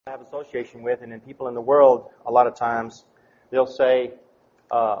I have association with, and in people in the world, a lot of times they'll say,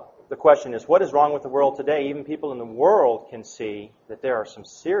 the question is, what is wrong with the world today? Even people in the world can see that there are some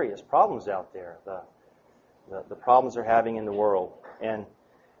serious problems out there, the problems they're having in the world. And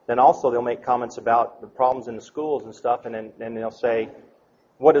then also they'll make comments about the problems in the schools and stuff, and then they'll say,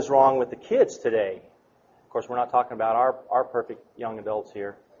 what is wrong with the kids today? Of course, we're not talking about our perfect young adults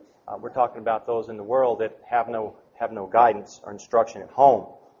here. We're talking about those in the world that have no guidance or instruction at home.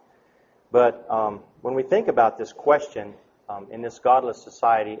 But when we think about this question in this godless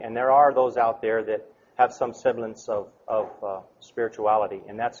society, and there are those out there that have some semblance of spirituality,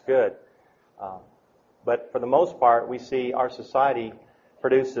 and that's good. But for the most part, we see our society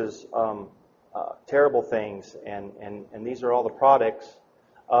produces terrible things, and these are all the products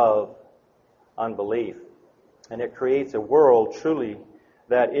of unbelief. And it creates a world truly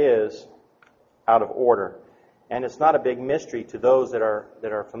that is out of order. And it's not a big mystery to those that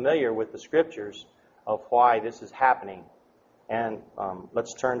are familiar with the Scriptures of why this is happening. And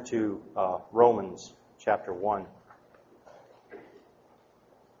let's turn to Romans chapter 1.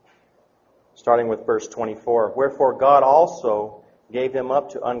 Starting with verse 24. Wherefore God also gave them up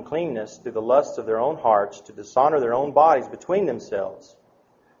to uncleanness through the lusts of their own hearts, to dishonor their own bodies between themselves,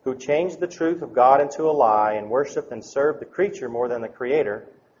 who changed the truth of God into a lie, and worshiped and served the creature more than the Creator,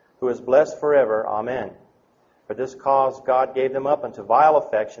 who is blessed forever. Amen. For this cause God gave them up unto vile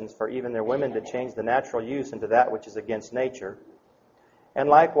affections, for even their women did change the natural use into that which is against nature. And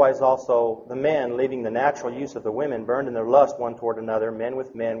likewise also the men, leaving the natural use of the women, burned in their lust one toward another, men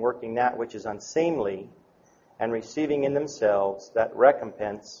with men, working that which is unseemly, and receiving in themselves that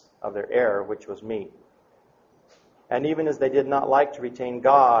recompense of their error which was meet. And even as they did not like to retain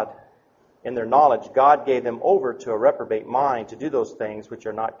God in their knowledge, God gave them over to a reprobate mind to do those things which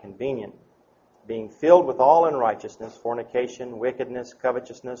are not convenient, being filled with all unrighteousness, fornication, wickedness,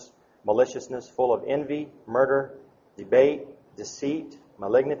 covetousness, maliciousness, full of envy, murder, debate, deceit,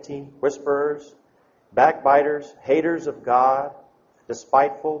 malignity, whisperers, backbiters, haters of God,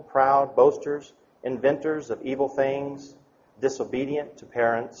 despiteful, proud, boasters, inventors of evil things, disobedient to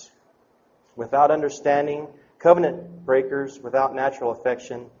parents, without understanding, covenant breakers, without natural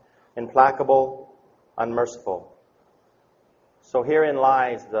affection, implacable, unmerciful. So herein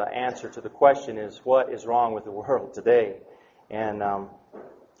lies the answer to the question is, what is wrong with the world today? And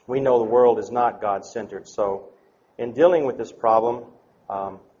we know the world is not God-centered. So in dealing with this problem,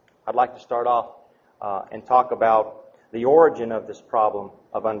 I'd like to start off and talk about the origin of this problem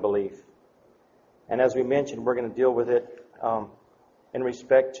of unbelief. And as we mentioned, we're going to deal with it in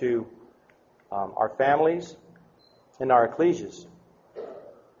respect to our families and our ecclesias.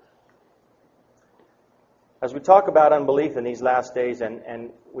 As we talk about unbelief in these last days, and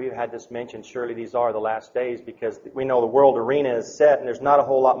we've had this mentioned, surely these are the last days, because we know the world arena is set, and there's not a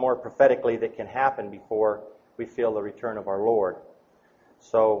whole lot more prophetically that can happen before we feel the return of our Lord.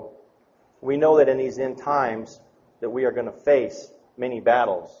 So we know that in these end times that we are going to face many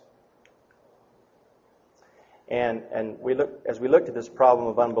battles. And as we look at this problem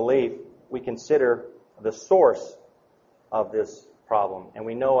of unbelief, we consider the source of this problem. And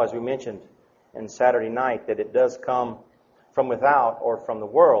we know, as we mentioned in Saturday night, that it does come from without or from the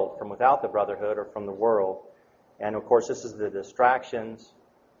world, from without the brotherhood or from the world. And of course, this is the distractions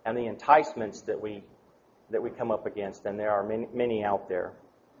and the enticements that we come up against, and there are many out there.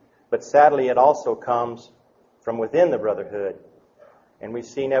 But sadly, it also comes from within the brotherhood. And we've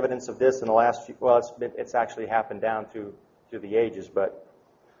seen evidence of this in the last few, it's actually happened down through the ages, but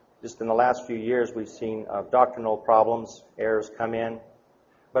just in the last few years, we've seen doctrinal problems, errors come in.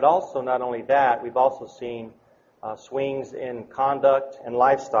 But also, not only that, we've also seen swings in conduct and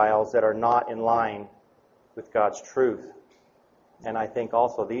lifestyles that are not in line with God's truth. And I think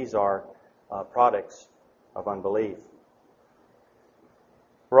also these are products of unbelief.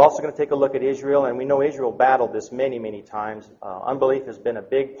 We're also going to take a look at Israel, and we know Israel battled this many, many times. Unbelief has been a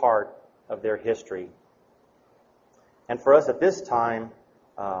big part of their history. And for us at this time,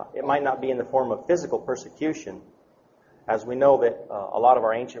 it might not be in the form of physical persecution, as we know that a lot of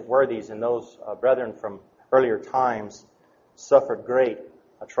our ancient worthies and those brethren from earlier times suffered great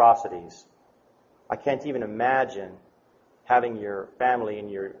atrocities. I can't even imagine having your family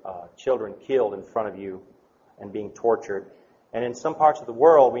and your children killed in front of you and being tortured. And in some parts of the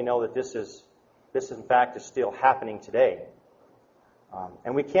world, we know that this in fact is still happening today.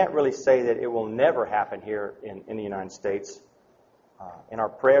 And we can't really say that it will never happen here in the United States. In our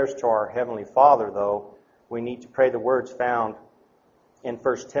prayers to our Heavenly Father, though, we need to pray the words found in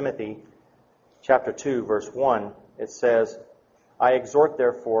 1 Timothy chapter 2, verse 1. It says, I exhort,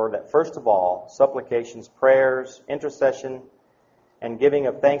 therefore, that first of all, supplications, prayers, intercession, and giving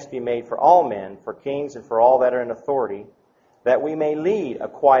of thanks be made for all men, for kings and for all that are in authority, that we may lead a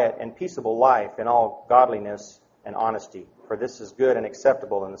quiet and peaceable life in all godliness and honesty. For this is good and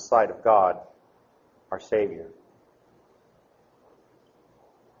acceptable in the sight of God, our Savior.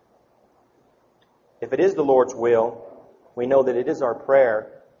 If it is the Lord's will, we know that it is our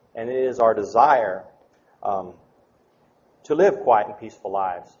prayer and it is our desire to live quiet and peaceful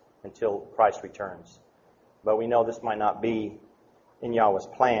lives until Christ returns. But we know this might not be in Yahweh's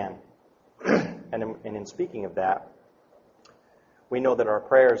plan. And in speaking of that, we know that our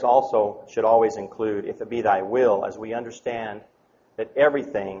prayers also should always include, if it be thy will, as we understand that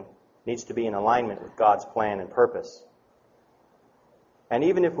everything needs to be in alignment with God's plan and purpose. And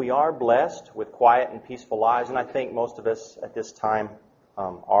even if we are blessed with quiet and peaceful lives, and I think most of us at this time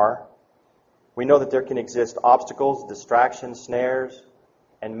are, we know that there can exist obstacles, distractions, snares,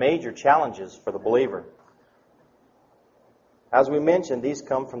 and major challenges for the believer. As we mentioned, these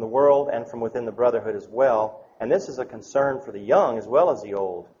come from the world and from within the brotherhood as well, and this is a concern for the young as well as the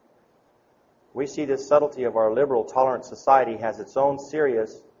old. We see this subtlety of our liberal, tolerant society has its own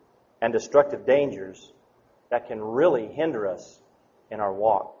serious and destructive dangers that can really hinder us in our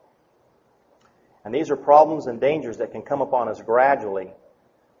walk. And these are problems and dangers that can come upon us gradually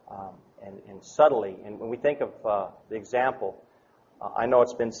and subtly. And when we think of the example, I know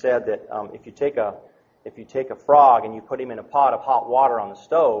it's been said that if you take a frog and you put him in a pot of hot water on the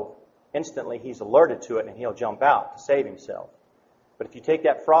stove, instantly he's alerted to it and he'll jump out to save himself. But if you take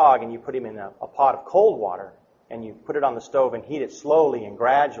that frog and you put him in a pot of cold water and you put it on the stove and heat it slowly and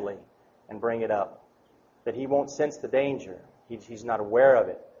gradually and bring it up, that he won't sense the danger. He's not aware of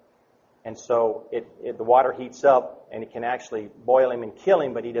it. And so the water heats up and it can actually boil him and kill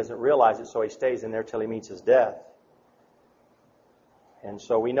him, but he doesn't realize it, so he stays in there till he meets his death. And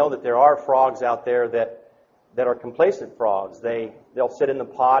so we know that there are frogs out there that are complacent frogs. They'll sit in the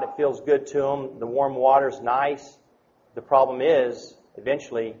pot. It feels good to them. The warm water's nice. The problem is,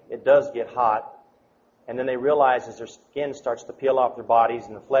 eventually, it does get hot. And then they realize as their skin starts to peel off their bodies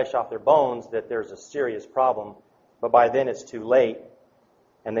and the flesh off their bones that there's a serious problem. But by then it's too late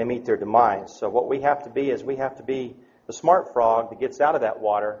and they meet their demise. So what we have to be is we have to be the smart frog that gets out of that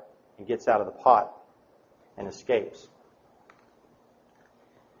water and gets out of the pot and escapes.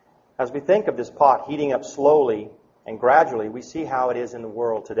 As we think of this pot heating up slowly and gradually, we see how it is in the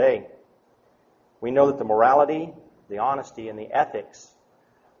world today. We know that the morality, the honesty, and the ethics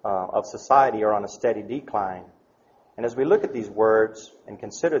of society are on a steady decline. And as we look at these words and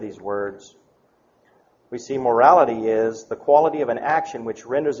consider these words, we see morality is the quality of an action which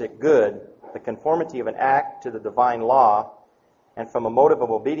renders it good, the conformity of an act to the divine law, and from a motive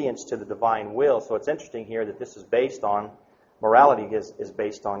of obedience to the divine will. So it's interesting here that this is based on, morality is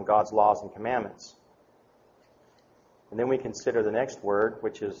based on God's laws and commandments. And then we consider the next word,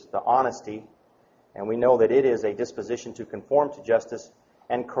 which is the honesty, and we know that it is a disposition to conform to justice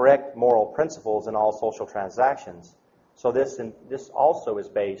and correct moral principles in all social transactions. So this also is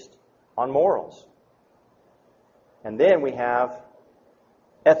based on morals. And then we have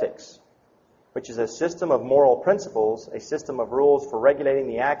ethics, which is a system of moral principles, a system of rules for regulating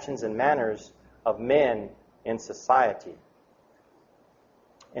the actions and manners of men in society.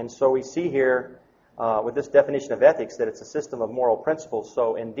 And so we see here with this definition of ethics that it's a system of moral principles.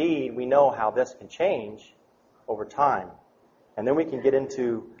 So indeed, we know how this can change over time. And then we can get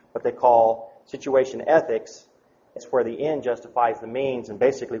into what they call situation ethics. It's where the end justifies the means. And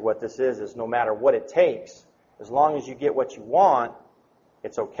basically what this is no matter what it takes, as long as you get what you want,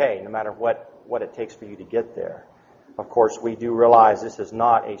 it's okay, no matter what it takes for you to get there. Of course, we do realize this is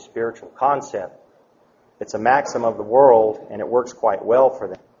not a spiritual concept. It's a maxim of the world, and it works quite well for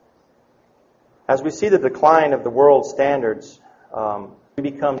them. As we see the decline of the world's standards, we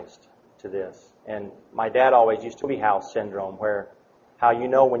become used to this. And my dad always used to movie house syndrome, where how you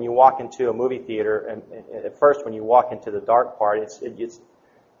know when you walk into a movie theater, and at first when you walk into the dark part, it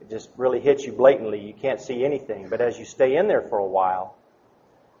just really hits you blatantly. You can't see anything. But as you stay in there for a while,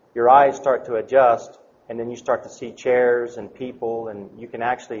 your eyes start to adjust, and then you start to see chairs and people, and you can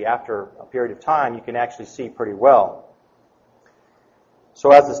actually, after a period of time, you can actually see pretty well.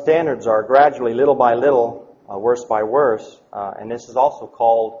 So as the standards are gradually, little by little, worse by worse, and this is also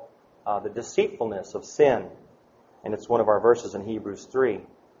called the deceitfulness of sin, and it's one of our verses in Hebrews 3.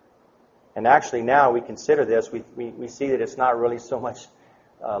 And actually now we consider this, we see that it's not really so much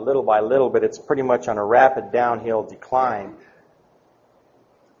little by little, but it's pretty much on a rapid downhill decline.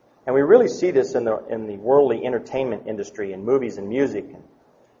 And we really see this in the worldly entertainment industry, in movies and music, and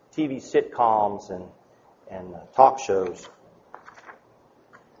TV sitcoms and talk shows.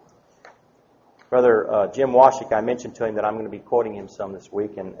 Brother Jim Washik, I mentioned to him that I'm going to be quoting him some this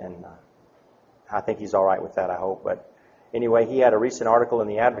week, and I think he's all right with that, I hope. But anyway, he had a recent article in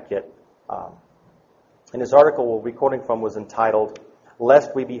The Advocate, and his article we'll be quoting from was entitled,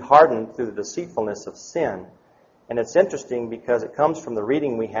 "Lest We Be Hardened Through the Deceitfulness of Sin." And it's interesting because it comes from the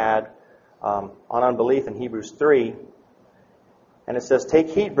reading we had on unbelief in Hebrews 3. And it says, "Take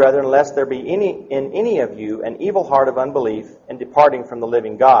heed, brethren, lest there be in any of you an evil heart of unbelief in departing from the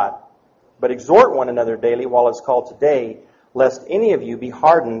living God. But exhort one another daily while it's called today, lest any of you be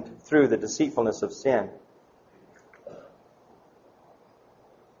hardened through the deceitfulness of sin."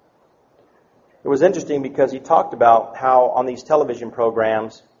 It was interesting because he talked about how on these television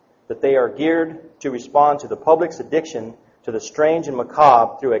programs that they are geared to respond to the public's addiction to the strange and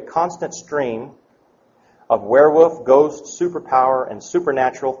macabre through a constant stream of werewolf, ghost, superpower, and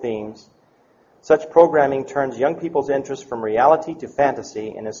supernatural themes. Such programming turns young people's interest from reality to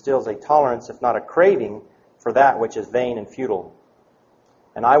fantasy and instills a tolerance, if not a craving, for that which is vain and futile.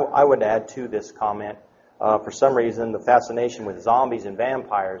 And I would add to this comment, for some reason, the fascination with zombies and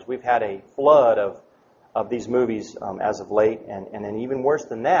vampires. We've had a flood of these movies as of late, and then even worse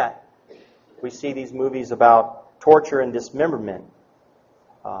than that, we see these movies about torture and dismemberment.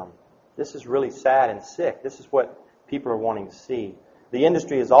 This is really sad and sick. This is what people are wanting to see. The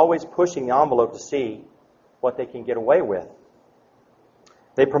industry is always pushing the envelope to see what they can get away with.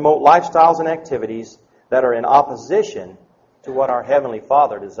 They promote lifestyles and activities that are in opposition to what our Heavenly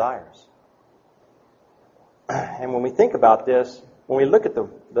Father desires. And when we think about this, when we look at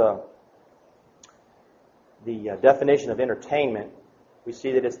the definition of entertainment, we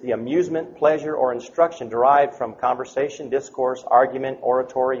see that it's the amusement, pleasure, or instruction derived from conversation, discourse, argument,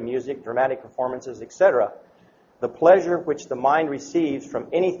 oratory, music, dramatic performances, etc. The pleasure which the mind receives from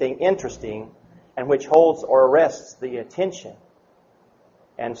anything interesting and which holds or arrests the attention.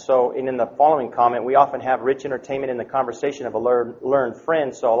 And so, in the following comment, we often have rich entertainment in the conversation of a learned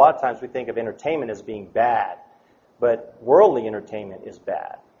friend, so a lot of times we think of entertainment as being bad. But worldly entertainment is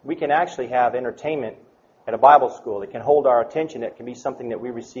bad. We can actually have entertainment at a Bible school. It can hold our attention. It can be something that we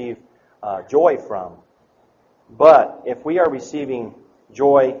receive joy from. But if we are receiving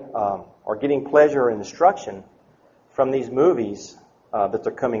joy or getting pleasure or instruction from these movies that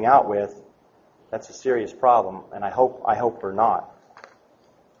they're coming out with, that's a serious problem, and I hope we're not.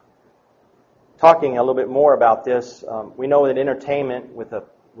 Talking a little bit more about this, we know that entertainment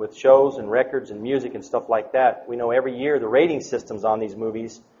with shows and records and music and stuff like that, we know every year the rating systems on these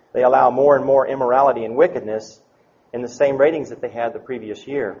movies, they allow more and more immorality and wickedness in the same ratings that they had the previous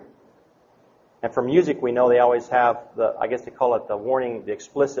year. And for music, we know they always have I guess they call it the warning, the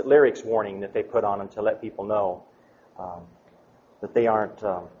explicit lyrics warning that they put on them to let people know that they aren't,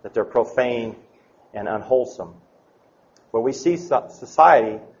 that they're profane and unwholesome. But we see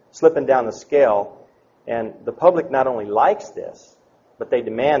society slipping down the scale, and the public not only likes this, but they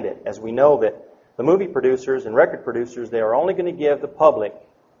demand it, as we know that the movie producers and record producers, they are only going to give the public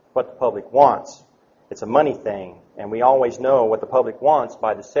what the public wants. It's a money thing, and we always know what the public wants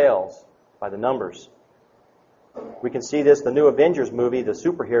by the sales, by the numbers. We can see this, the new Avengers movie, the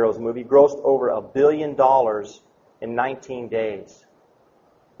superheroes movie, grossed over $1 billion in 19 days.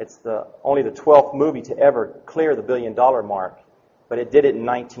 It's only the 12th movie to ever clear the $1 billion mark, but it did it in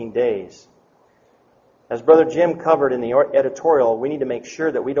 19 days. As Brother Jim covered in the editorial, we need to make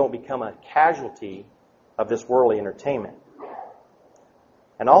sure that we don't become a casualty of this worldly entertainment.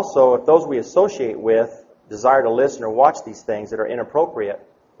 And also, if those we associate with desire to listen or watch these things that are inappropriate,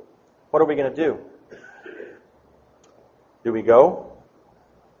 what are we going to do? Do we go?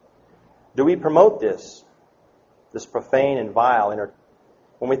 Do we promote this profane and vile entertainment?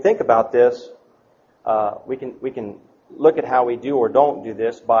 When we think about this, we can look at how we do or don't do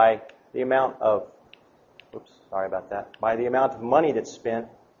this by the amount of by the amount of money that's spent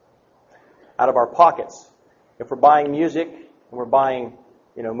out of our pockets. If we're buying music and we're buying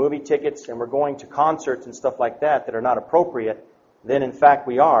movie tickets and we're going to concerts and stuff like that that are not appropriate, then in fact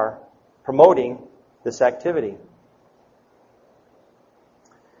we are promoting this activity.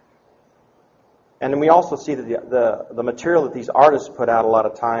 And then we also see that the material that these artists put out a lot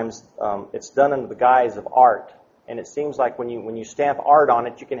of times, it's done under the guise of art. And it seems like when you stamp art on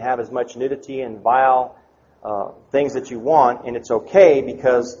it, you can have as much nudity and vile things that you want, and it's okay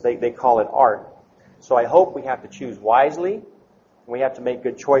because they call it art. So I hope we have to choose wisely, and we have to make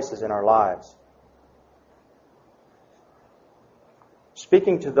good choices in our lives.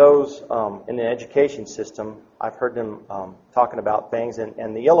 Speaking to those in the education system, I've heard them talking about things,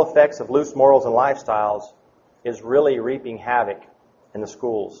 and the ill effects of loose morals and lifestyles is really reaping havoc in the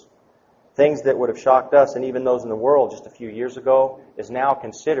schools. Things that would have shocked us and even those in the world just a few years ago is now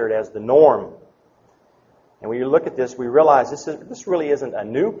considered as the norm And when you look at this, we realize this really isn't a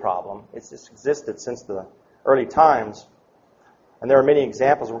new problem. It's just existed since the early times. And there are many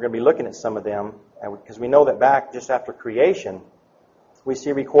examples. We're going to be looking at some of them, because we know that back just after creation, we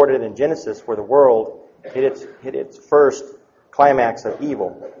see recorded in Genesis where the world hit its first climax of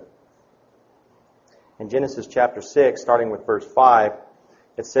evil. In Genesis chapter 6, starting with verse 5,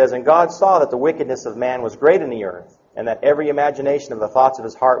 it says, "And God saw that the wickedness of man was great in the earth, and that every imagination of the thoughts of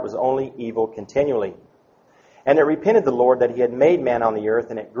his heart was only evil continually. And it repented the Lord that he had made man on the earth,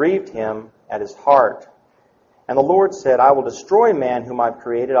 and it grieved him at his heart. And the Lord said, I will destroy man whom I've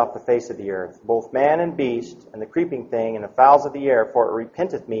created off the face of the earth, both man and beast, and the creeping thing, and the fowls of the air, for it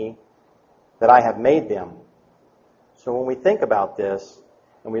repenteth me that I have made them." So when we think about this,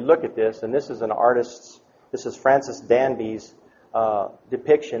 and we look at this, and this is Francis Danby's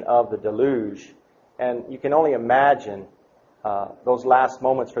depiction of the deluge. And you can only imagine those last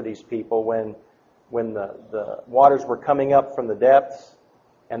moments for these people when the waters were coming up from the depths,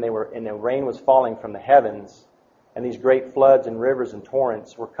 and the rain was falling from the heavens, and these great floods and rivers and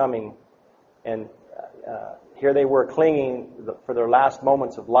torrents were coming, and here they were clinging for their last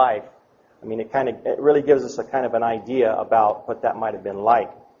moments of life. I mean, it really gives us a kind of an idea about what that might have been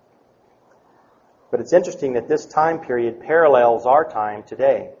like. But it's interesting that this time period parallels our time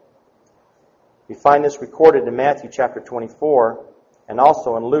today. We find this recorded in Matthew chapter 24 and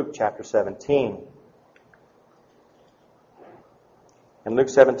also in Luke chapter 17. In Luke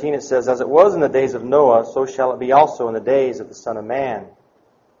 17 it says, "As it was in the days of Noah, so shall it be also in the days of the Son of Man.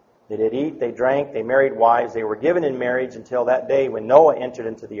 They did eat, they drank, they married wives, they were given in marriage until that day when Noah entered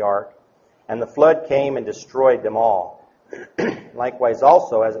into the ark, and the flood came and destroyed them all. Likewise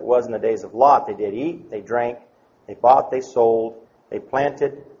also, as it was in the days of Lot, they did eat, they drank, they bought, they sold, they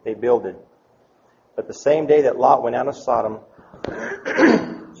planted, they builded. But the same day that Lot went out of Sodom,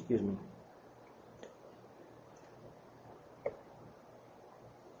 excuse me,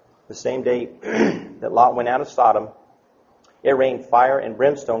 the same day that Lot went out of Sodom, it rained fire and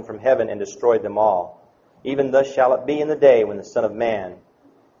brimstone from heaven and destroyed them all. Even thus shall it be in the day when the Son of Man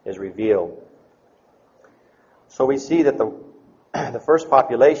is revealed." So we see that the first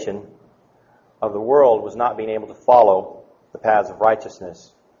population of the world was not being able to follow the paths of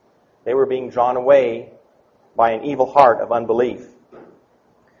righteousness. They were being drawn away by an evil heart of unbelief.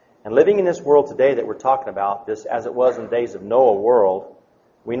 And living in this world today that we're talking about, this as it was in the days of Noah world,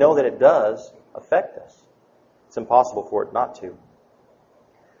 we know that it does affect us. It's impossible for it not to.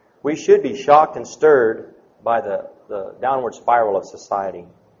 We should be shocked and stirred by the downward spiral of society.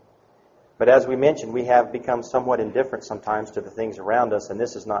 But as we mentioned, we have become somewhat indifferent sometimes to the things around us, and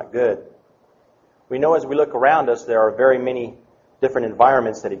this is not good. We know as we look around us, there are very many different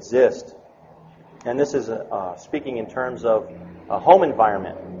environments that exist. And this is speaking in terms of a home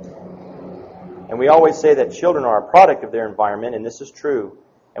environment. And we always say that children are a product of their environment, and this is true.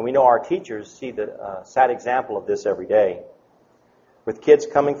 And we know our teachers see the sad example of this every day. With kids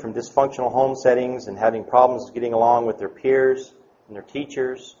coming from dysfunctional home settings and having problems getting along with their peers and their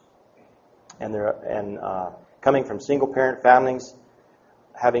teachers, and coming from single-parent families,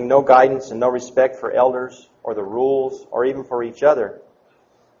 having no guidance and no respect for elders or the rules or even for each other,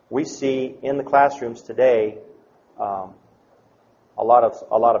 we see in the classrooms today a lot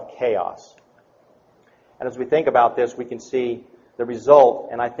of chaos. And as we think about this, we can see the result,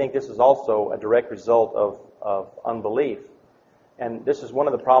 and I think this is also a direct result of unbelief. And this is one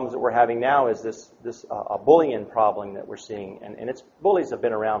of the problems that we're having now, is this bullying problem that we're seeing. And bullies have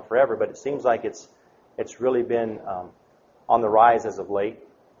been around forever, but it seems like it's really been on the rise as of late.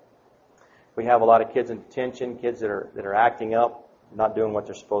 We have a lot of kids in detention, kids that are acting up, not doing what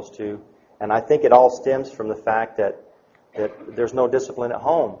they're supposed to. And I think it all stems from the fact that there's no discipline at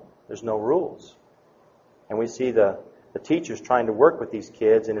home. There's no rules. And we see the teachers trying to work with these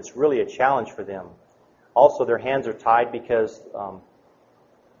kids, and it's really a challenge for them. Also, their hands are tied because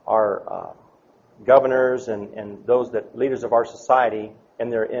our governors and those that leaders of our society, in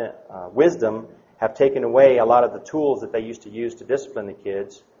their wisdom, have taken away a lot of the tools that they used to use to discipline the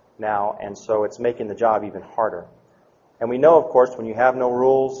kids now, and so it's making the job even harder. And we know, of course, when you have no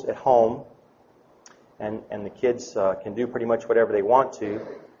rules at home, and the kids can do pretty much whatever they want to,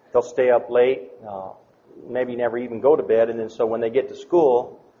 they'll stay up late, maybe never even go to bed, and then so when they get to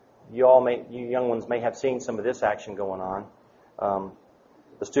school, you young ones may have seen some of this action going on.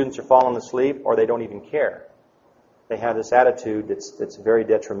 The students are falling asleep, or they don't even care. They have this attitude that's very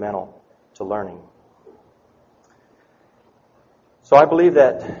detrimental to learning. So I believe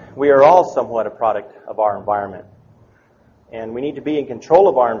that we are all somewhat a product of our environment. And we need to be in control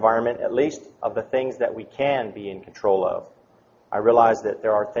of our environment, at least of the things that we can be in control of. I realize that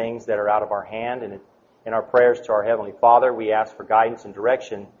there are things that are out of our hand, and In our prayers to our Heavenly Father, we ask for guidance and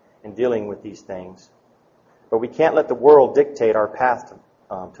direction in dealing with these things. But we can't let the world dictate our path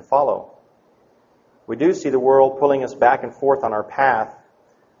to follow. We do see the world pulling us back and forth on our path,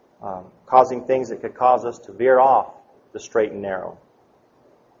 causing things that could cause us to veer off the straight and narrow.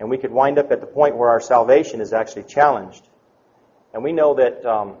 And we could wind up at the point where our salvation is actually challenged. And we know that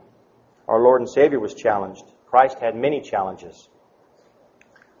our Lord and Savior was challenged. Christ had many challenges.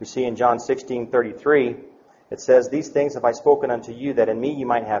 We see in John 16:33, it says, "These things have I spoken unto you, that in me you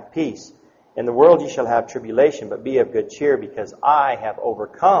might have peace. In the world ye shall have tribulation, but be of good cheer, because I have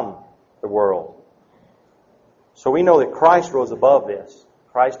overcome the world." So we know that Christ rose above this.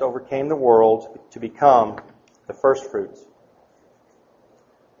 Christ overcame the world to become the first fruits.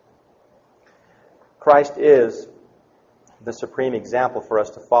 Christ is the supreme example for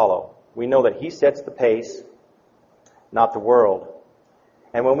us to follow. We know that He sets the pace, not the world.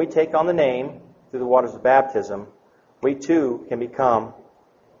 And when we take on the name through the waters of baptism, we too can become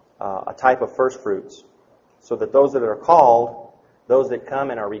a type of first fruits, so that those that are called, those that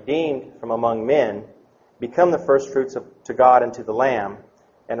come and are redeemed from among men, become the first fruits to God and to the Lamb,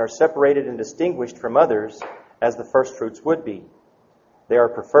 and are separated and distinguished from others as the first fruits would be. They are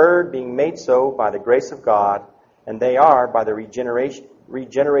preferred, being made so by the grace of God, and they are, by the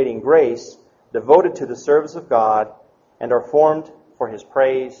regenerating grace, devoted to the service of God, and are formed for His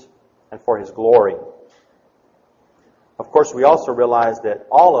praise and for His glory. Of course, we also realize that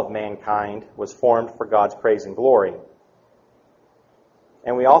all of mankind was formed for God's praise and glory.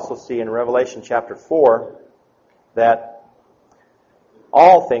 And we also see in Revelation chapter 4 that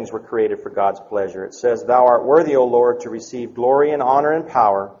all things were created for God's pleasure. It says, "Thou art worthy, O Lord, to receive glory and honor and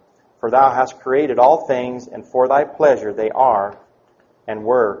power, for Thou hast created all things, and for Thy pleasure they are and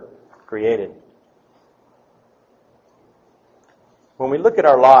were created." When we look at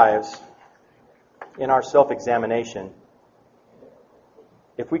our lives in our self-examination,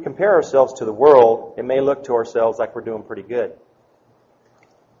 if we compare ourselves to the world, it may look to ourselves like we're doing pretty good.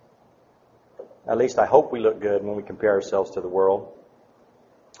 At least I hope we look good when we compare ourselves to the world.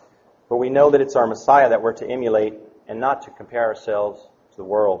 But we know that it's our Messiah that we're to emulate and not to compare ourselves to the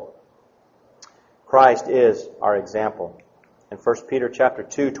world. Christ is our example. In 1 Peter chapter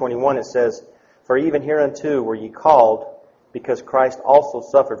 2:21 it says, "For even hereunto were ye called, because Christ also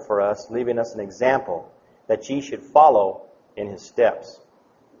suffered for us, leaving us an example, that ye should follow in His steps."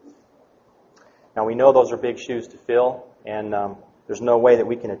 Now we know those are big shoes to fill, and there's no way that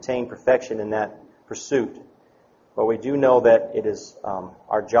we can attain perfection in that pursuit. But we do know that it is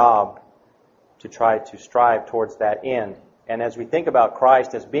our job to try to strive towards that end. And as we think about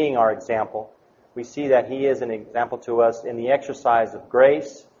Christ as being our example, we see that He is an example to us in the exercise of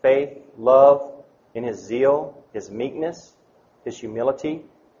grace, faith, love, in His zeal, His meekness, His humility,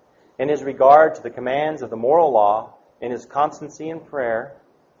 in His regard to the commands of the moral law, in His constancy in prayer,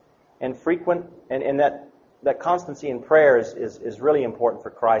 and that constancy in prayer is really important for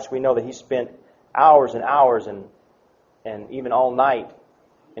Christ. We know that He spent hours and hours and even all night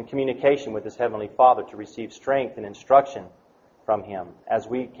in communication with His Heavenly Father to receive strength and instruction from Him, as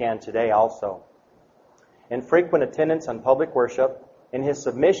we can today also. In frequent attendance on public worship, in His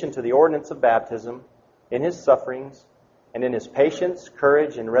submission to the ordinance of baptism, in His sufferings, and in His patience,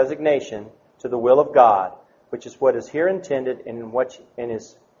 courage, and resignation to the will of God, which is what is here intended and in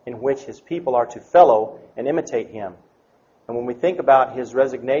which His people are to follow and imitate Him. And when we think about His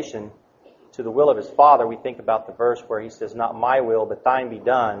resignation to the will of His Father, we think about the verse where He says, "Not my will, but Thine be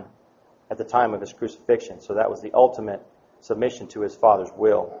done," at the time of His crucifixion. So that was the ultimate submission to His Father's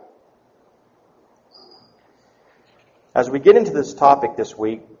will. As we get into this topic this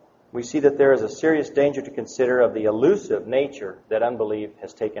week, we see that there is a serious danger to consider of the elusive nature that unbelief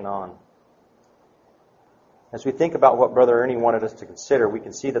has taken on. As we think about what Brother Ernie wanted us to consider, we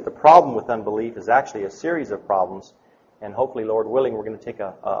can see that the problem with unbelief is actually a series of problems, and hopefully, Lord willing, we're going to take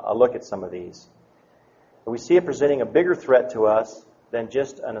a look at some of these. But we see it presenting a bigger threat to us than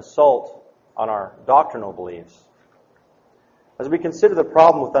just an assault on our doctrinal beliefs. As we consider the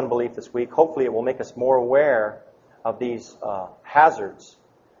problem with unbelief this week, hopefully it will make us more aware of these hazards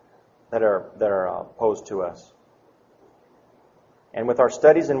that are posed to us. And with our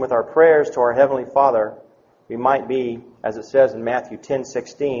studies and with our prayers to our Heavenly Father, we might be, as it says in Matthew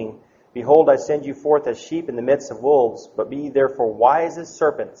 10:16, "Behold, I send you forth as sheep in the midst of wolves, but be ye therefore wise as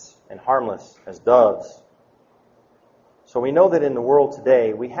serpents and harmless as doves." So we know that in the world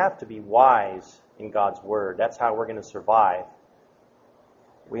today, we have to be wise in God's Word. That's how we're going to survive.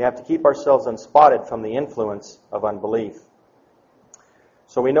 We have to keep ourselves unspotted from the influence of unbelief.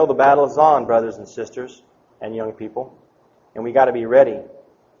 So we know the battle is on, brothers and sisters and young people, and we got to be ready.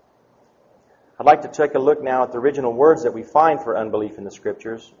 I'd like to take a look now at the original words that we find for unbelief in the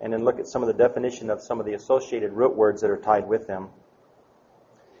Scriptures, and then look at some of the definition of some of the associated root words that are tied with them.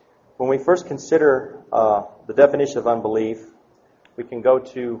 When we first consider the definition of unbelief, we can go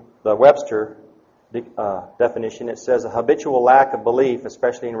to the Webster definition. It says a habitual lack of belief,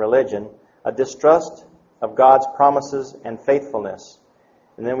 especially in religion, a distrust of God's promises and faithfulness.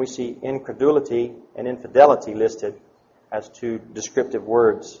 And then we see incredulity and infidelity listed as two descriptive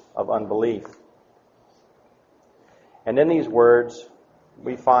words of unbelief. And in these words,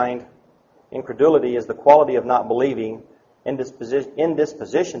 we find incredulity is the quality of not believing,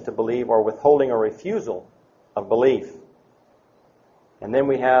 indisposition to believe, or withholding or refusal of belief. And then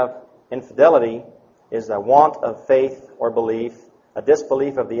we have infidelity is a want of faith or belief, a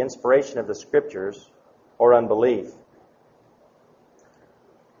disbelief of the inspiration of the Scriptures, or unbelief.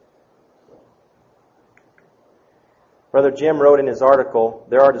 Brother Jim wrote in his article,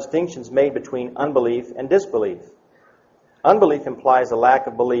 there are distinctions made between unbelief and disbelief. Unbelief implies a lack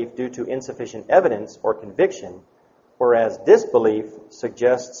of belief due to insufficient evidence or conviction, whereas disbelief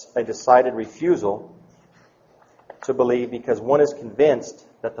suggests a decided refusal to believe because one is convinced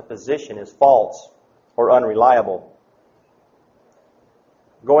that the position is false or unreliable.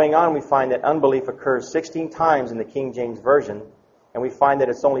 Going on, we find that unbelief occurs 16 times in the King James Version, and we find that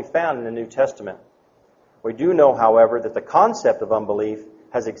it's only found in the New Testament. We do know, however, that the concept of unbelief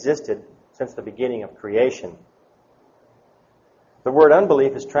has existed since the beginning of creation. The word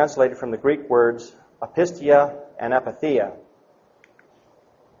unbelief is translated from the Greek words apistia and apatheia.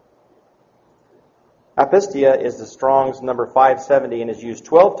 Apistia is the Strong's number 570 and is used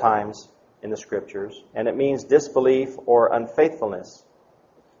 12 times in the Scriptures, and it means disbelief or unfaithfulness,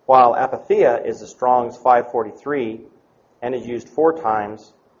 while apatheia is the Strong's 543 and is used 4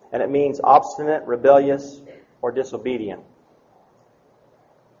 times, and it means obstinate, rebellious, or disobedient.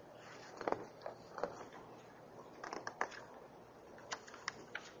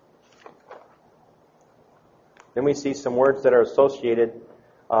 Then we see some words that are associated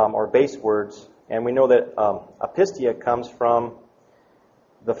or base words, and we know that apistia comes from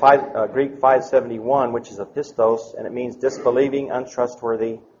the Greek 571, which is apistos, and it means disbelieving,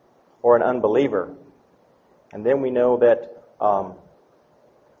 untrustworthy, or an unbeliever. And then we know that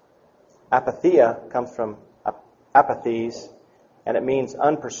apatheia comes from apathes, and it means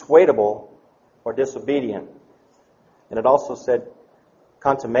unpersuadable or disobedient. And it also said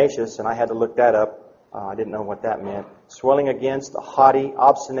contumacious, and I had to look that up. I didn't know what that meant. Swelling against, haughty,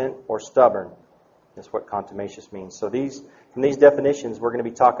 obstinate, or stubborn. That's what contumacious means. So from these definitions, we're going to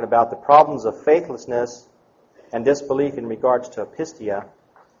be talking about the problems of faithlessness and disbelief in regards to apistia,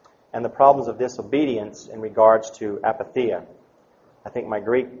 and the problems of disobedience in regards to apatheia. I think my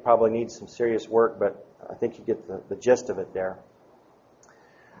Greek probably needs some serious work, but I think you get the gist of it there.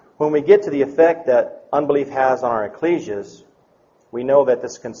 When we get to the effect that unbelief has on our ecclesias, we know that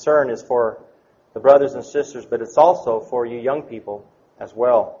this concern is for the brothers and sisters, but it's also for you young people as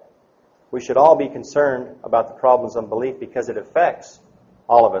well. We should all be concerned about the problems of unbelief because it affects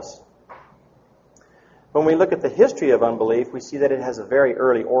all of us. When we look at the history of unbelief, we see that it has a very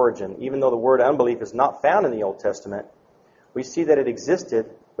early origin. Even though the word unbelief is not found in the Old Testament, we see that it existed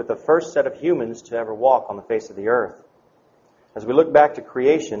with the first set of humans to ever walk on the face of the earth. As we look back to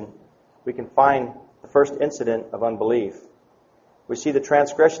creation, we can find the first incident of unbelief. We see the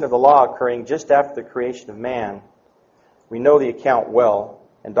transgression of the law occurring just after the creation of man. We know the account well,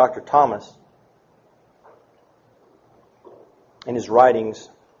 and Dr. Thomas, in his writings,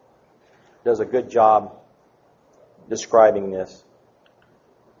 does a good job describing this.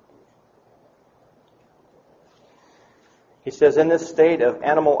 He says, in this state of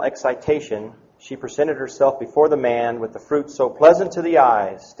animal excitation, she presented herself before the man with the fruit so pleasant to the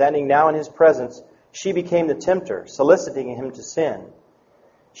eyes. Standing now in his presence, she became the tempter, soliciting him to sin.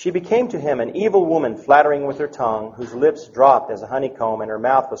 She became to him an evil woman, flattering with her tongue, whose lips dropped as a honeycomb, and her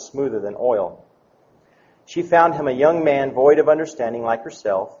mouth was smoother than oil. She found him a young man void of understanding like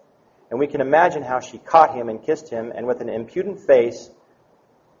herself, and we can imagine how she caught him and kissed him, and with an impudent face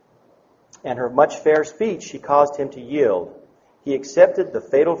and her much fair speech she caused him to yield. He accepted the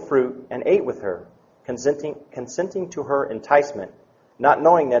fatal fruit and ate with her, consenting to her enticement, not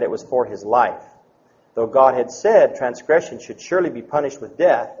knowing that it was for his life. Though God had said transgression should surely be punished with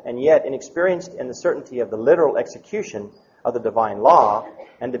death, and yet, inexperienced in the certainty of the literal execution of the divine law,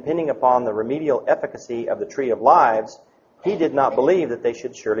 and depending upon the remedial efficacy of the tree of lives, he did not believe that they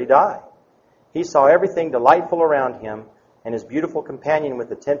should surely die. He saw everything delightful around him, and his beautiful companion with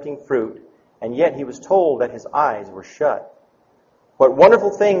the tempting fruit, and yet he was told that his eyes were shut. What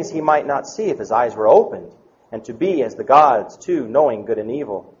wonderful things he might not see if his eyes were opened, and to be as the gods too, knowing good and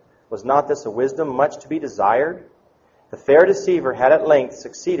evil. Was not this a wisdom much to be desired? The fair deceiver had at length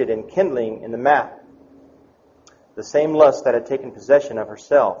succeeded in kindling in the map the same lust that had taken possession of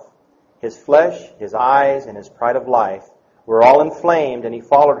herself. His flesh, his eyes, and his pride of life were all inflamed, and he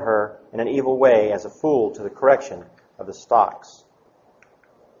followed her in an evil way as a fool to the correction of the stocks.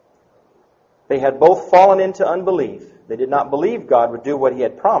 They had both fallen into unbelief. They did not believe God would do what he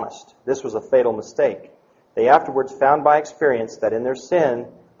had promised. This was a fatal mistake. They afterwards found by experience that in their sin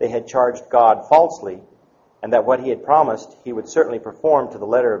they had charged God falsely, and that what he had promised he would certainly perform to the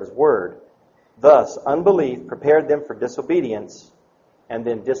letter of his word. Thus, unbelief prepared them for disobedience, and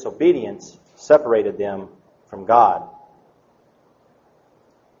then disobedience separated them from God.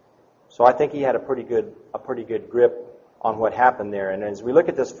 So I think he had a pretty good grip on what happened there. And as we look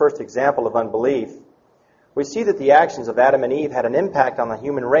at this first example of unbelief, we see that the actions of Adam and Eve had an impact on the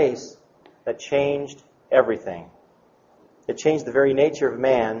human race that changed everything. It changed the very nature of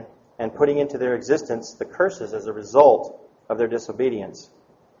man, and putting into their existence the curses as a result of their disobedience.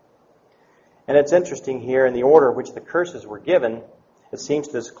 And it's interesting here in the order in which the curses were given, it seems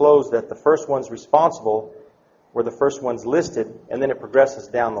to disclose that the first ones responsible were the first ones listed, and then it progresses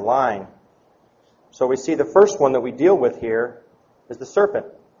down the line. So we see the first one that we deal with here is the serpent.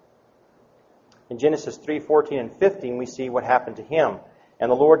 In Genesis 3:14 and 15, we see what happened to him. And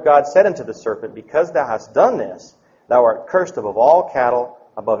the Lord God said unto the serpent, Because thou hast done this, thou art cursed above all cattle,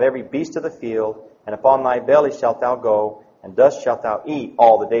 above every beast of the field, and upon thy belly shalt thou go, and dust shalt thou eat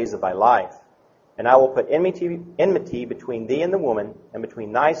all the days of thy life. And I will put enmity between thee and the woman, and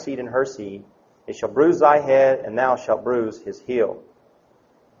between thy seed and her seed. It shall bruise thy head, and thou shalt bruise his heel.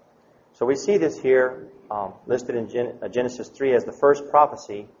 So we see this here listed in Genesis 3 as the first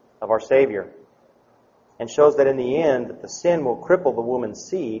prophecy of our Savior, and shows that in the end that the sin will cripple the woman's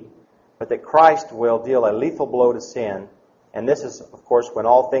seed, but that Christ will deal a lethal blow to sin. And this is, of course, when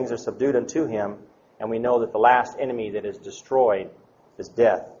all things are subdued unto him, and we know that the last enemy that is destroyed is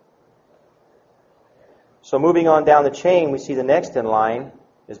death. So moving on down the chain, we see the next in line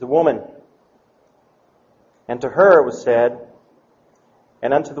is the woman. And to her it was said,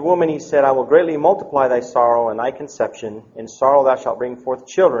 And unto the woman he said, I will greatly multiply thy sorrow and thy conception. In sorrow thou shalt bring forth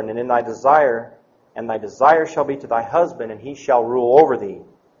children, and thy desire shall be to thy husband, and he shall rule over thee.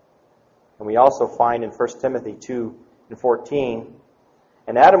 And we also find in 1 Timothy 2:14,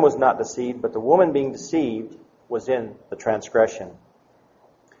 And Adam was not deceived, but the woman being deceived was in the transgression.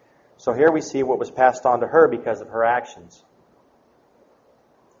 So here we see what was passed on to her because of her actions.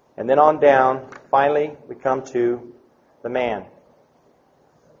 And then on down, finally, we come to the man.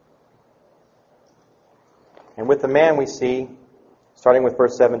 And with the man we see, starting with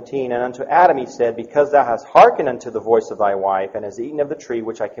verse 17, And unto Adam he said, Because thou hast hearkened unto the voice of thy wife, and hast eaten of the tree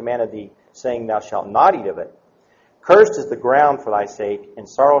which I commanded thee, saying, Thou shalt not eat of it. Cursed is the ground for thy sake, in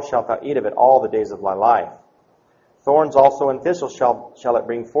sorrow shalt thou eat of it all the days of thy life. Thorns also and thistles shall it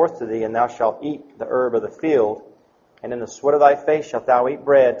bring forth to thee, and thou shalt eat the herb of the field. And in the sweat of thy face shalt thou eat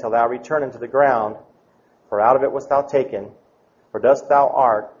bread, till thou return into the ground. For out of it wast thou taken, for dust thou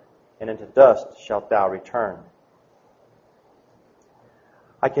art, and into dust shalt thou return.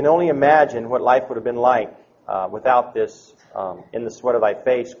 I can only imagine what life would have been like without this in the sweat of thy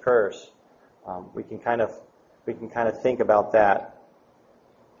face curse. We can kind of think about that.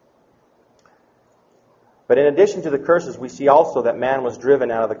 But in addition to the curses, we see also that man was driven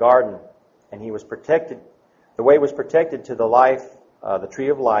out of the garden, and he was protected. The way was protected to the life, the tree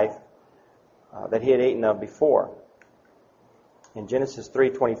of life that he had eaten of before. In Genesis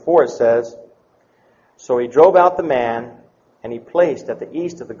 3:24 it says, So he drove out the man, and he placed at the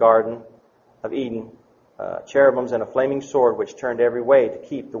east of the garden of Eden cherubims and a flaming sword which turned every way to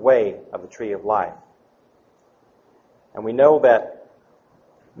keep the way of the tree of life. And we know that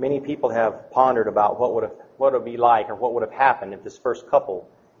many people have pondered about what would it be like, or what would have happened if this first couple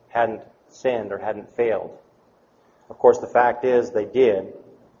hadn't sinned or hadn't failed. Of course, the fact is they did,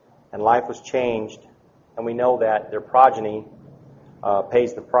 and life was changed, and we know that their progeny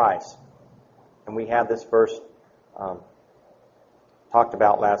pays the price. And we have this verse talked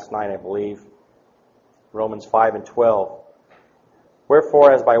about last night, I believe, Romans 5:12.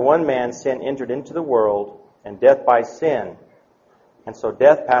 Wherefore, as by one man sin entered into the world, and death by sin, and so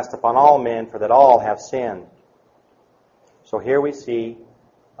death passed upon all men, for that all have sinned. So here we see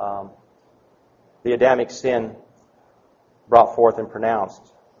the Adamic sin brought forth and pronounced,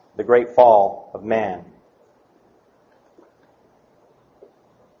 the great fall of man.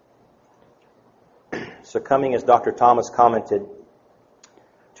 Succumbing, as Dr. Thomas commented,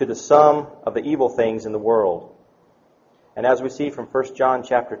 to the sum of the evil things in the world. And as we see from 1 John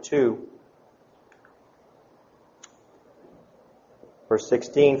chapter 2, Verse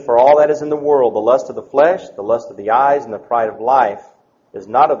 16, for all that is in the world, the lust of the flesh, the lust of the eyes, and the pride of life, is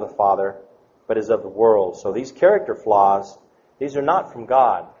not of the Father, but is of the world. So these character flaws, these are not from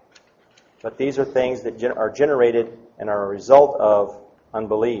God, but these are things that are generated and are a result of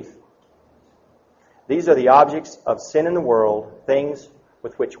unbelief. These are the objects of sin in the world, things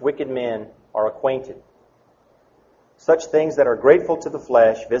with which wicked men are acquainted. Such things that are grateful to the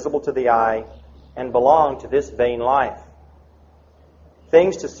flesh, visible to the eye, and belong to this vain life.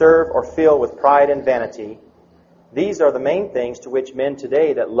 Things to serve or fill with pride and vanity. These are the main things to which men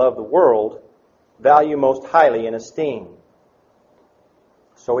today that love the world value most highly in esteem.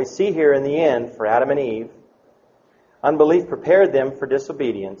 So we see here in the end, for Adam and Eve, unbelief prepared them for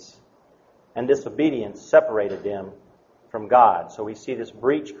disobedience, and disobedience separated them from God. So we see this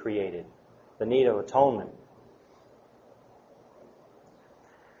breach created, the need of atonement.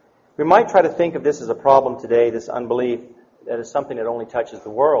 We might try to think of this as a problem today, this unbelief, that is something that only touches the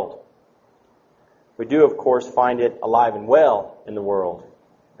world. We do, of course, find it alive and well in the world.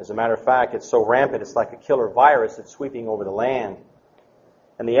 As a matter of fact, it's so rampant, it's like a killer virus that's sweeping over the land.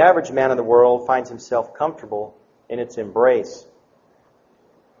 And the average man of the world finds himself comfortable in its embrace.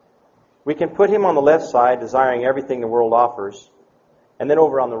 We can put him on the left side, desiring everything the world offers. And then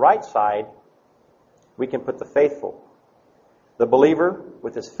over on the right side, we can put the faithful, the believer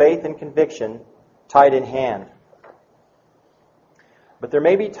with his faith and conviction tied in hand. But there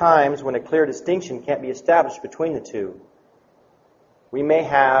may be times when a clear distinction can't be established between the two. We may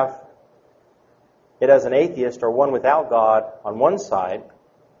have it as an atheist or one without God on one side,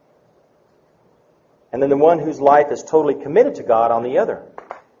 and then the one whose life is totally committed to God on the other.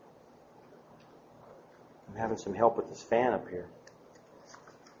 I'm having some help with this fan up here.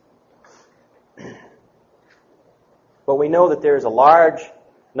 But we know that there is a large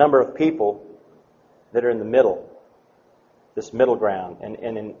number of people that are in the middle, this middle ground. And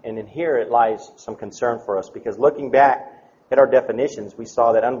in here it lies some concern for us, because looking back at our definitions, we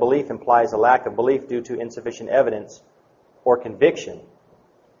saw that unbelief implies a lack of belief due to insufficient evidence or conviction.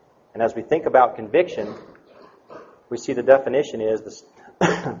 And as we think about conviction, we see the definition is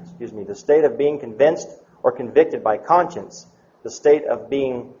the state of being convinced or convicted by conscience, the state of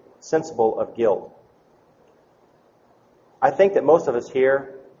being sensible of guilt. I think that most of us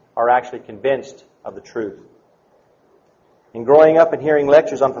here are actually convinced of the truth. In growing up and hearing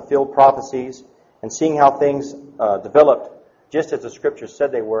lectures on fulfilled prophecies and seeing how things developed just as the Scriptures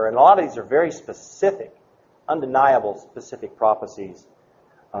said they were, and a lot of these are very specific, undeniable specific prophecies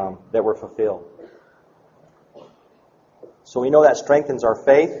that were fulfilled. So we know that strengthens our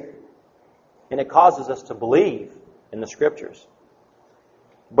faith, and it causes us to believe in the Scriptures.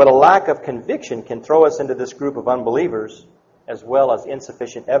 But a lack of conviction can throw us into this group of unbelievers, as well as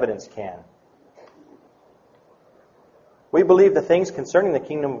insufficient evidence can. We believe the things concerning the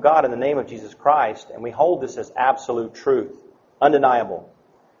kingdom of God in the name of Jesus Christ, and we hold this as absolute truth, undeniable.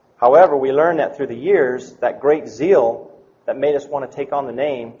 However, we learn that through the years, that great zeal that made us want to take on the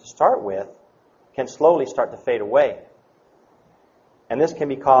name to start with can slowly start to fade away. And this can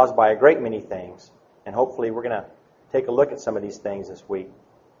be caused by a great many things. And hopefully we're going to take a look at some of these things this week.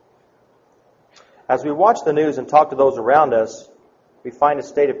 As we watch the news and talk to those around us, we find a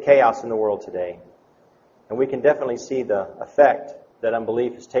state of chaos in the world today. And we can definitely see the effect that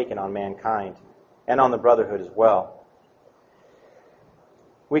unbelief has taken on mankind and on the brotherhood as well.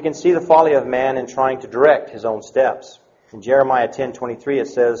 We can see the folly of man in trying to direct his own steps. In Jeremiah 10:23 it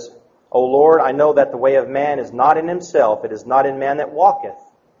says, O Lord, I know that the way of man is not in himself, it is not in man that walketh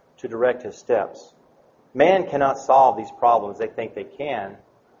to direct his steps. Man cannot solve these problems. They think they can,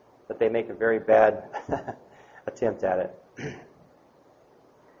 but they make a very bad attempt at it.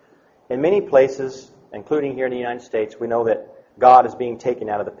 In many places, including here in the United States, we know that God is being taken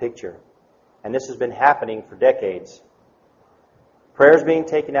out of the picture. And this has been happening for decades. Prayers being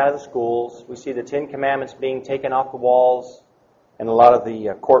taken out of the schools. We see the Ten Commandments being taken off the walls in a lot of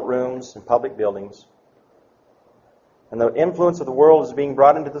the courtrooms and public buildings. And the influence of the world is being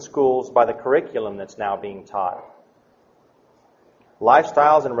brought into the schools by the curriculum that's now being taught.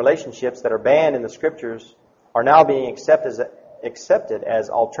 Lifestyles and relationships that are banned in the Scriptures are now being accepted as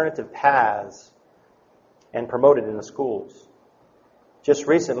alternative paths and promoted in the schools. Just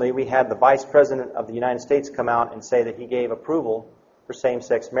recently, we had the Vice President of the United States come out and say that he gave approval for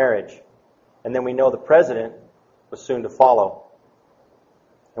same-sex marriage. And then we know the President was soon to follow.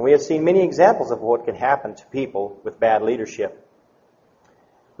 And we have seen many examples of what can happen to people with bad leadership.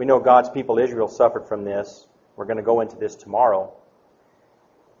 We know God's people Israel suffered from this. We're going to go into this tomorrow.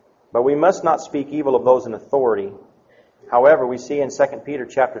 But we must not speak evil of those in authority. However, we see in 2 Peter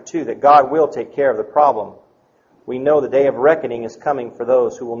chapter 2 that God will take care of the problem. we know the day of reckoning is coming for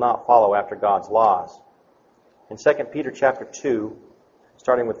those who will not follow after God's laws. In 2 Peter chapter 2,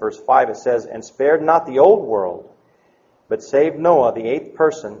 starting with verse 5, it says, "And spared not the old world, but saved Noah, the eighth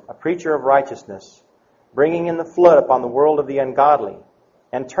person, a preacher of righteousness, bringing in the flood upon the world of the ungodly,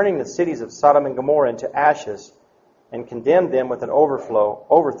 and turning the cities of Sodom and Gomorrah into ashes, and condemned them with an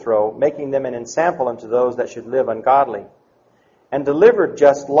overthrow, making them an ensample unto those that should live ungodly. And delivered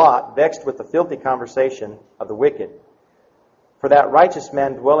just Lot, vexed with the filthy conversation of the wicked. For that righteous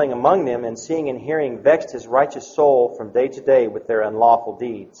man dwelling among them, and seeing and hearing, vexed his righteous soul from day to day with their unlawful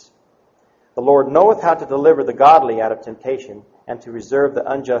deeds. The Lord knoweth how to deliver the godly out of temptation, and to reserve the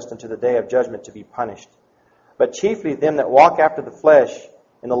unjust unto the day of judgment to be punished. But chiefly them that walk after the flesh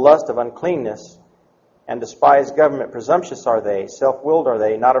in the lust of uncleanness, and despise government. Presumptuous are they, self-willed are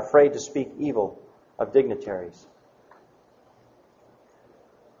they, not afraid to speak evil of dignitaries."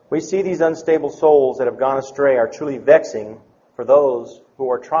 We see these unstable souls that have gone astray are truly vexing for those who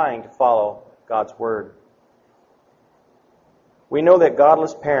are trying to follow God's Word. We know that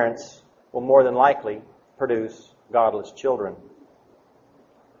godless parents will more than likely produce godless children,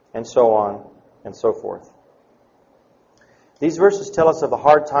 and so on and so forth. These verses tell us of the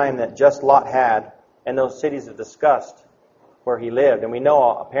hard time that just Lot had in those cities of disgust where he lived. And we know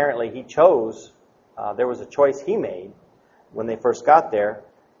apparently he chose, there was a choice he made when they first got there,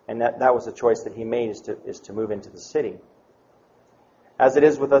 and that was the choice that he made is to move into the city. As it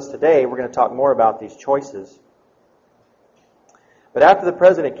is with us today, we're going to talk more about these choices. But after the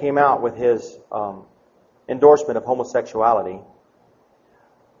president came out with his endorsement of homosexuality,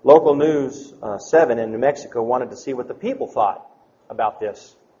 local news 7 in New Mexico wanted to see what the people thought about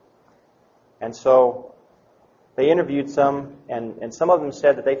this. And so they interviewed some, and some of them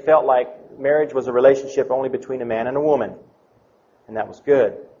said that they felt like marriage was a relationship only between a man and a woman, and that was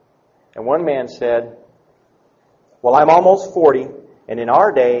good. And one man said, "Well, I'm almost 40, and in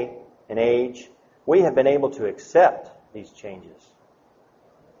our day and age, we have been able to accept these changes."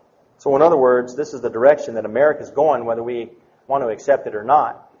 So in other words, this is the direction that America's going, whether we want to accept it or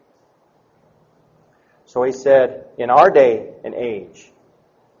not. So he said, in our day and age.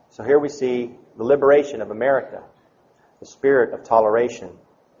 So here we see the liberation of America, the spirit of toleration.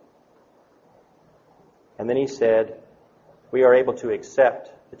 And then he said, we are able to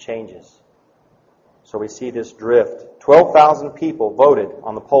accept the changes. So we see this drift. 12,000 people voted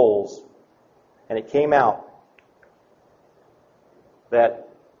on the polls, and it came out that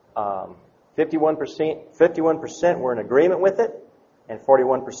 51% were in agreement with it, and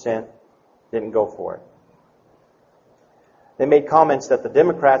 41% didn't go for it. They made comments that the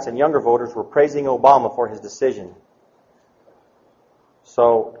Democrats and younger voters were praising Obama for his decision.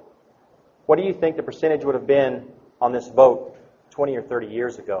 So, what do you think the percentage would have been on this vote 20 or 30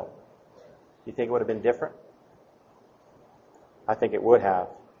 years ago? Do you think it would have been different? I think it would have.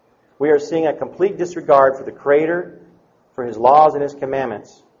 We are seeing a complete disregard for the Creator, for His laws and His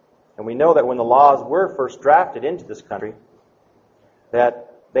commandments. And we know that when the laws were first drafted into this country,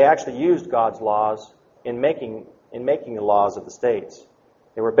 that they actually used God's laws in making the laws of the states.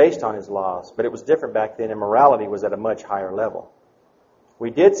 They were based on His laws, but it was different back then, and morality was at a much higher level. We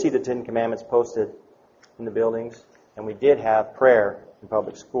did see the Ten Commandments posted in the buildings, and we did have prayer in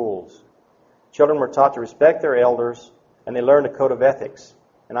public schools. Children were taught to respect their elders, and they learned a code of ethics,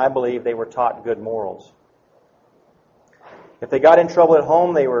 and I believe they were taught good morals. If they got in trouble at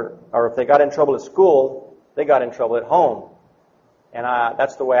home, if they got in trouble at school, they got in trouble at home. And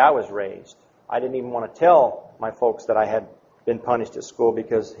that's the way I was raised. I didn't even want to tell my folks that I had been punished at school,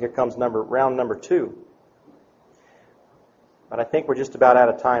 because here comes round number 2. But I think we're just about out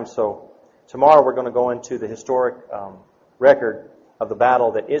of time, so tomorrow we're going to go into the historic record of the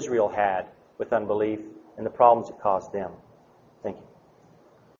battle that Israel had with unbelief and the problems it caused them. Thank you.